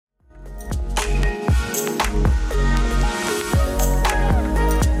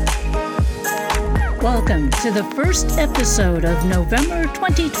Welcome to the first episode of November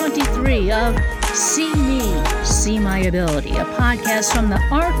 2023 of See Me, See My Ability, a podcast from the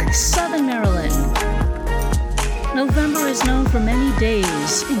ARC, Southern Maryland. November is known for many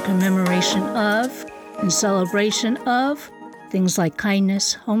days in commemoration of and celebration of things like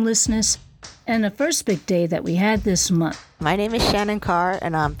kindness, homelessness, and the first big day that we had this month. My name is Shannon Carr,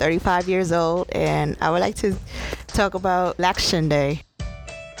 and I'm 35 years old, and I would like to talk about Election Day.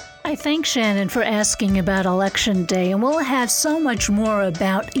 I thank Shannon for asking about Election Day, and we'll have so much more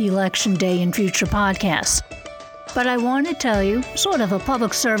about Election Day in future podcasts. But I want to tell you, sort of a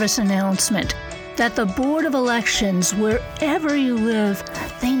public service announcement, that the Board of Elections, wherever you live,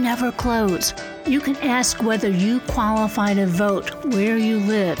 they never close. You can ask whether you qualify to vote where you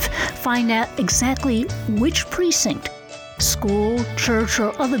live. Find out exactly which precinct, school, church,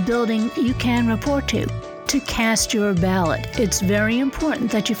 or other building you can report to cast your ballot. It's very important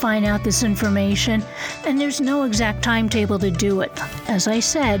that you find out this information, and there's no exact timetable to do it. As I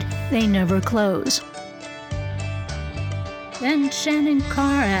said, they never close. Then Shannon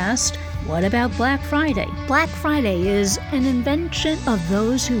Carr asked, what about Black Friday? Black Friday is an invention of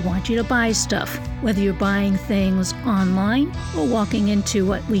those who want you to buy stuff, whether you're buying things online or walking into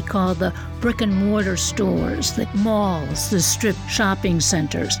what we call the brick and mortar stores, the malls, the strip shopping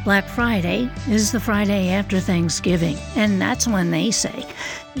centers. Black Friday is the Friday after Thanksgiving, and that's when they say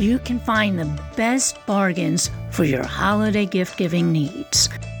you can find the best bargains for your holiday gift-giving needs.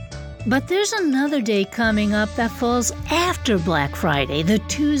 But there's another day coming up that falls after Black Friday, the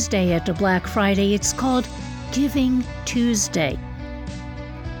Tuesday after Black Friday. It's called Giving Tuesday.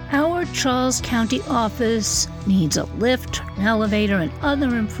 Our Charles County office needs a lift, an elevator, and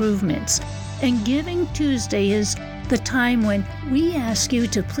other improvements. And Giving Tuesday is the time when we ask you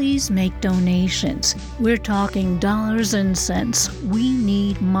to please make donations. We're talking dollars and cents. We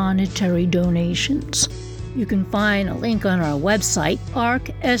need monetary donations. You can find a link on our website,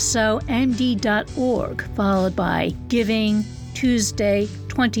 arcsond.org, followed by Giving Tuesday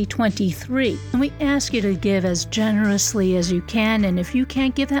 2023. And we ask you to give as generously as you can, and if you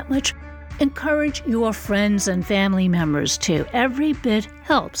can't give that much, encourage your friends and family members to. Every bit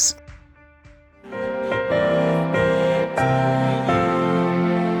helps.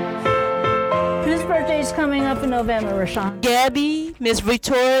 Whose birthday is coming up in November, Rashawn? Gabby, Miss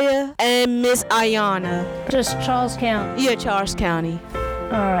Victoria, and Miss Ayana. Just Charles County? Yeah, Charles County.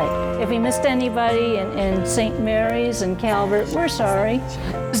 All right. If we missed anybody in St. Mary's and Calvert, we're sorry.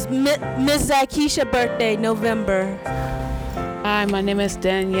 Miss Zakisha birthday, November. Hi, my name is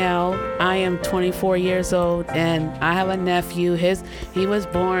Danielle. I am 24 years old, and I have a nephew. He was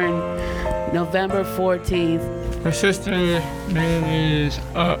born November 14th. My sister's name is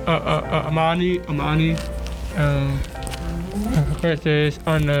Amani. Her birthday is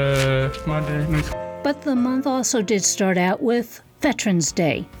on Monday. But the month also did start out with Veterans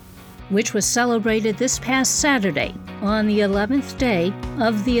Day, which was celebrated this past Saturday on the 11th day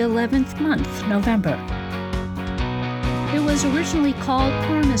of the 11th month, November. It was originally called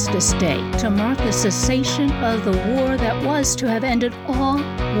Armistice Day to mark the cessation of the war that was to have ended all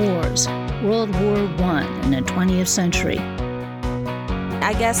wars, World War I in the 20th century.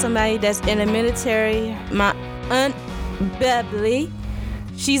 I got somebody that's in the military. My Aunt Beverly,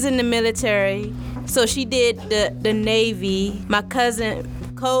 she's in the military, so she did the Navy. My cousin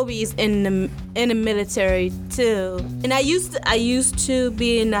Kobe's in the military too. And I used to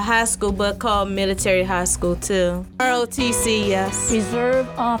be in the high school, but called military high school too. ROTC, yes. Reserve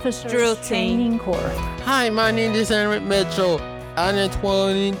Officers Drill Training Team. Corps. Hi, my name is Eric Mitchell. I'm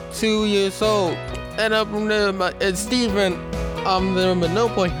 22 years old, and I'm from Stephen. I'm from Middle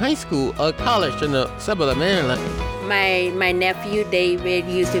Point High School, a college in the suburb of Maryland. My nephew David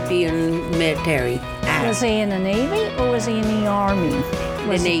used to be in the military. Was he in the Navy or was he in the Army?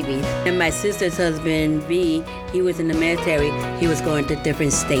 The Navy. And my sister's husband, V, he was in the military. He was going to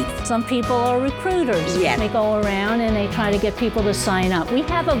different states. Some people are recruiters. Yes. They go around and they try to get people to sign up. We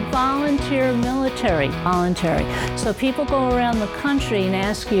have a volunteer military, voluntary. So people go around the country and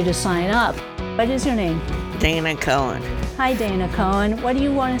ask you to sign up. What is your name? Dana Cohen. Hi, Dana Cohen. What do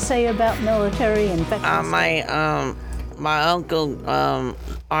you want to say about military and veterans? My uncle,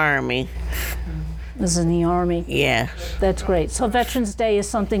 Army. Was in the Army. Yeah. That's great. So Veterans Day is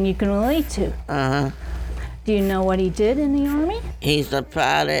something you can relate to. Do you know what he did in the Army? He's a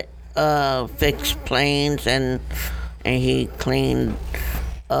pilot, fixed planes, and he cleaned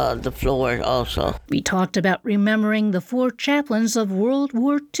the floor also. We talked about remembering the 4 chaplains of World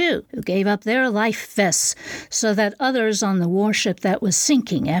War II who gave up their life vests so that others on the warship that was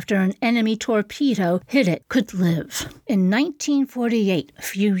sinking after an enemy torpedo hit it could live. In 1948, a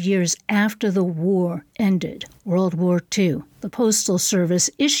few years after the war ended, World War II, the Postal Service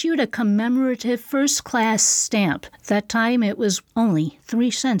issued a commemorative first-class stamp. At that time, it was only 3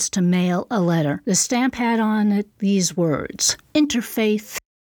 cents to mail a letter. The stamp had on it these words: Interfaith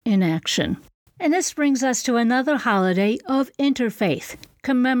in action. And this brings us to another holiday of interfaith,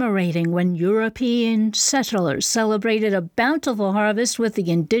 commemorating when European settlers celebrated a bountiful harvest with the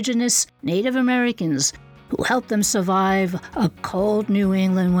indigenous Native Americans who helped them survive a cold New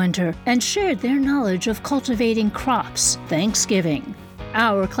England winter and shared their knowledge of cultivating crops. Thanksgiving.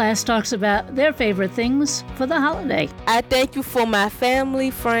 Our class talks about their favorite things for the holiday. I thank you for my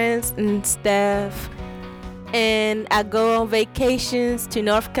family, friends, and staff. And I go on vacations to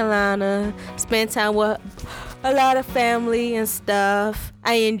North Carolina, spend time with a lot of family and stuff.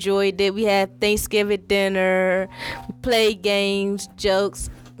 I enjoyed it. We had Thanksgiving dinner, play games, jokes,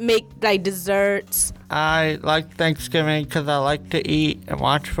 make like desserts. I like Thanksgiving because I like to eat and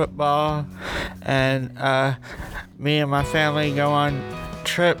watch football, and me and my family go on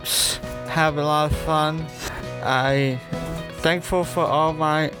trips, have a lot of fun. I'm thankful for all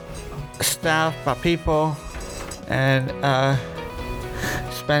my staff, my people, and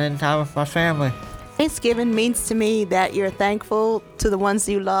spending time with my family. Thanksgiving means to me that you're thankful to the ones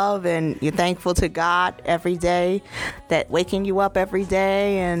you love, and you're thankful to God every day, that waking you up every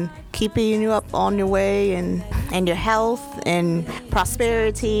day and keeping you up on your way, and your health and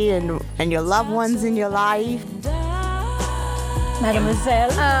prosperity and your loved ones in your life. Mademoiselle?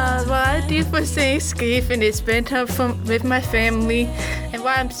 What I do for Thanksgiving is spend time with my family, and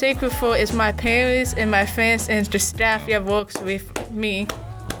what I'm thankful for is my parents and my friends and the staff that works with me,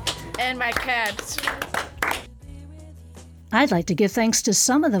 and my cats. I'd like to give thanks to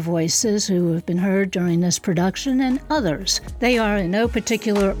some of the voices who have been heard during this production and others. They are, in no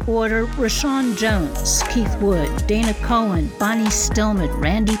particular order, Rashawn Jones, Keith Wood, Dana Cohen, Bonnie Stillman,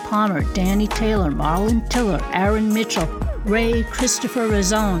 Randy Palmer, Danny Taylor, Marlon Tiller, Aaron Mitchell, Ray Christopher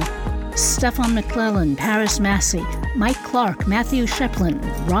Razone, Stefan McClellan, Paris Massey, Mike Clark, Matthew Sheplin,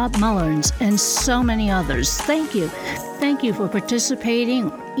 Rob Mullins, and so many others. Thank you. Thank you for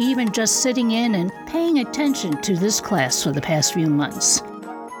participating, or even just sitting in and paying attention to this class for the past few months.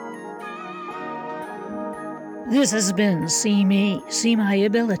 This has been See Me, See My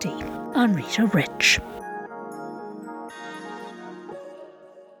Ability on Rita Rich.